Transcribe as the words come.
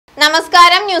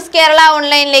നമസ്കാരം ന്യൂസ് കേരള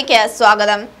ഓൺലൈനിലേക്ക്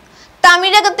സ്വാഗതം.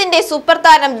 തമിഴകത്തിന്റെ സൂപ്പർ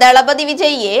താരം ദളപത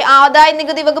വിജയിയെ ആദായ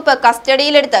നികുതി വകുപ്പ്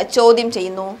കസ്റ്റഡിയിലെടുത്ത് ചോദ്യം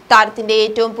ചെയ്യുന്നു. താരത്തിന്റെ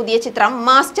ഏറ്റവും പുതിയ ചിത്രം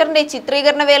മാസ്റ്ററിന്റെ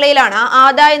ചിത്രീകരണ വേളയിലാണ്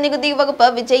ആദായ നികുതി വകുപ്പ്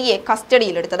വിജയിയെ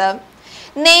കസ്റ്റഡിയിലെടുത്തത്.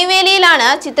 നെയ്വേലിയിലാണ്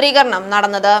ചിത്രീകരണം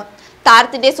നടന്നത്.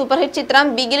 താരത്തിന്റെ സൂപ്പർഹിറ്റ് ചിത്രം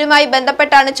ബിഗിലുമായി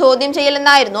ബന്ധപ്പെട്ടാണ് ചോദ്യം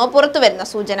ചെയ്യലെന്നായിരുന്നു പുറത്തുവരുന്ന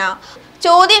സൂചന.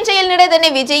 ചോദ്യം ചെയ്യലിനിടെ തന്നെ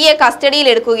വിജയിയെ കസ്റ്റഡിയിൽ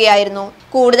എടുക്കുകയായിരുന്നു.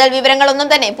 കൂടുതൽ വിവരങ്ങളൊന്നും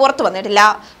തന്നെ പുറത്തു വന്നിട്ടില്ല.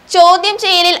 ചോദ്യം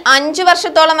ചെയ്യലിൽ 5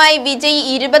 വർഷത്തോളമായി വിജയ്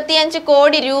 25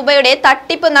 കോടി രൂപയുടെ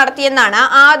തട്ടിപ്പ് നടത്തിയെന്നാണ്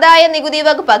ആദായ നികുതി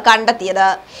വകുപ്പ് കണ്ടെത്തിയത്.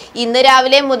 ഇന്ന്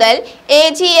രാവിലെ മുതൽ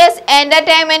AGS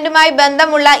എന്റർടൈൻമെന്റുമായി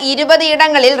ബന്ധമുള്ള 20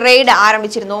 ഇടങ്ങളിൽ റെയ്ഡ്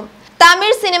ആരംഭിച്ചിരുന്നു.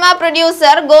 തമിഴ് സിനിമ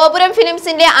പ്രൊഡ്യൂസർ ഗോപുരം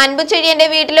ഫിലിംസിന്റെ അൻപുചെഴിയന്റെ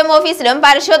വീട്ടിലും ഓഫീസിലും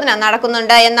പരിശോധന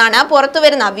നടക്കുന്നുണ്ട് എന്നാണ്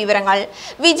പുറത്തുവരുന്ന വിവരങ്ങൾ.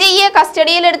 വിജയിയെ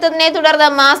കസ്റ്റഡിയിലെടുത്തതിനെ തുടർന്ന്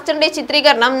മാസ്റ്ററിന്റെ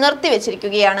ചിത്രീകരണം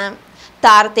നിർത്തിവെച്ചിരിക്കുകയാണ്.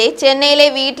 താരത്തെ ചെന്നൈയിലെ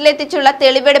വീട്ടിലെത്തിച്ചുള്ള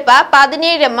തെളിവെടുപ്പ്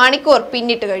 17 മണിക്കൂർ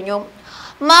പിന്നിട്ട് കഴിഞ്ഞു.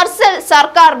 മർസൽ,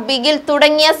 സർക്കാർ, ബിഗിൽ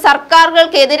തുടങ്ങിയ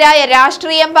സർക്കാരുകൾക്കെതിരായ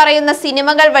രാഷ്ട്രീയം പറയുന്ന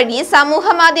സിനിമകൾ വഴി സമൂഹ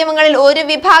മാധ്യമങ്ങളിൽ ഒരു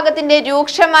വിഭാഗത്തിന്റെ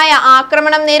രൂക്ഷമായ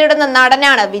ആക്രമണം നേരിടുന്ന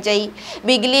നടനാണ് വിജയ്.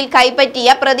 ബിഗിലിൽ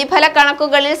കൈപ്പറ്റിയ പ്രതിഫല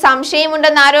കണക്കുകളിൽ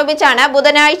സംശയമുണ്ടെന്നാരോപിച്ചാണ്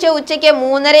ബുധനാഴ്ച ഉച്ചയ്ക്ക്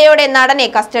 3:30 നടനെ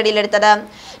കസ്റ്റഡിയിലെടുത്തത്.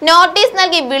 നോട്ടീസ്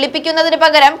നൽകി വിളിപ്പിക്കുന്നതിന്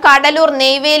പകരം കടലൂർ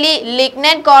നെയ്വേലി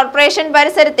ലിഗ്നന്റ് കോർപ്പറേഷൻ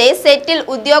പരിസരത്തെ സെറ്റിൽ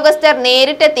ഉദ്യോഗസ്ഥർ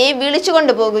നേരിട്ടെത്തി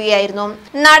വിളിച്ചുകൊണ്ടുപോകുകയായിരുന്നു.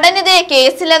 നടനെതിരെ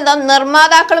കേസിലെന്നും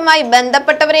നിർമ്മാതാക്കളുമായി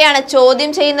ബന്ധപ്പെട്ടവരെയാണ്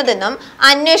ചോദ്യം ചെയ്യുന്നതെന്നും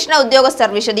അന്വേഷണ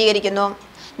ഉദ്യോഗസ്ഥർ വിശദീകരിക്കുന്നു.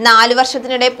 4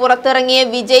 വർഷത്തിനിടെ പുറത്തിറങ്ങിയ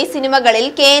വിജയ് സിനിമകളിൽ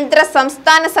കേന്ദ്ര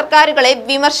സംസ്ഥാന സർക്കാരുകളെ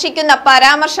വിമർശിക്കുന്ന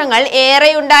പരാമർശങ്ങൾ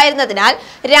ഏറെയുണ്ടായിരുന്നതിനാൽ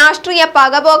രാഷ്ട്രീയ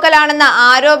പകപോക്കലാണെന്ന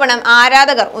ആരോപണം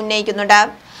ആരാധകർ ഉന്നയിക്കുന്നുണ്ട്.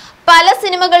 പല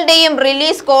സിനിമകളുടെയും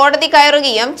റിലീസ് കോടതി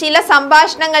കയറുകയും ചില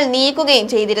സംഭാഷണങ്ങൾ നീക്കുകയും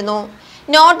ചെയ്തിരുന്നു.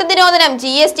 നോട്ട് നിരോധനം,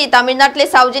 GST, തമിഴ്നാട്ടിലെ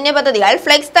സൗജന്യ പദ്ധതികൾ,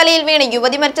 ഫ്ലെക്സ് തലയിൽ വീണ്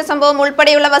യുവതി മരിച്ച സംഭവം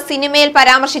ഉൾപ്പെടെയുള്ളവ സിനിമയിൽ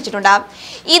പരാമർശിച്ചിട്ടുണ്ട്.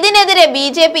 ഇതിനെതിരെ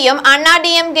BJPയും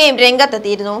DMKയും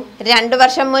രംഗത്തെത്തിയിരുന്നു. 2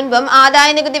 വർഷം മുൻപും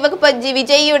ആദായ നികുതി വകുപ്പ്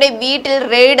വിജയിയുടെ വീട്ടിൽ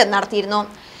റെയ്ഡ് നടത്തിയിരുന്നു.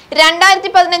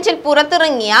 2015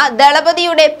 പുറത്തിറങ്ങിയ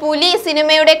ദളപതിയുടെ പുലി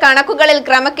സിനിമയുടെ കണക്കുകളിൽ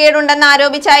ക്രമക്കേടുണ്ടെന്ന്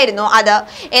ആരോപിച്ചായിരുന്നു അത്.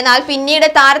 എന്നാൽ പിന്നീട്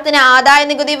താരത്തിന് ആദായ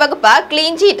നികുതി വകുപ്പ്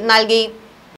ക്ലീൻ ചീറ്റ് നൽകി.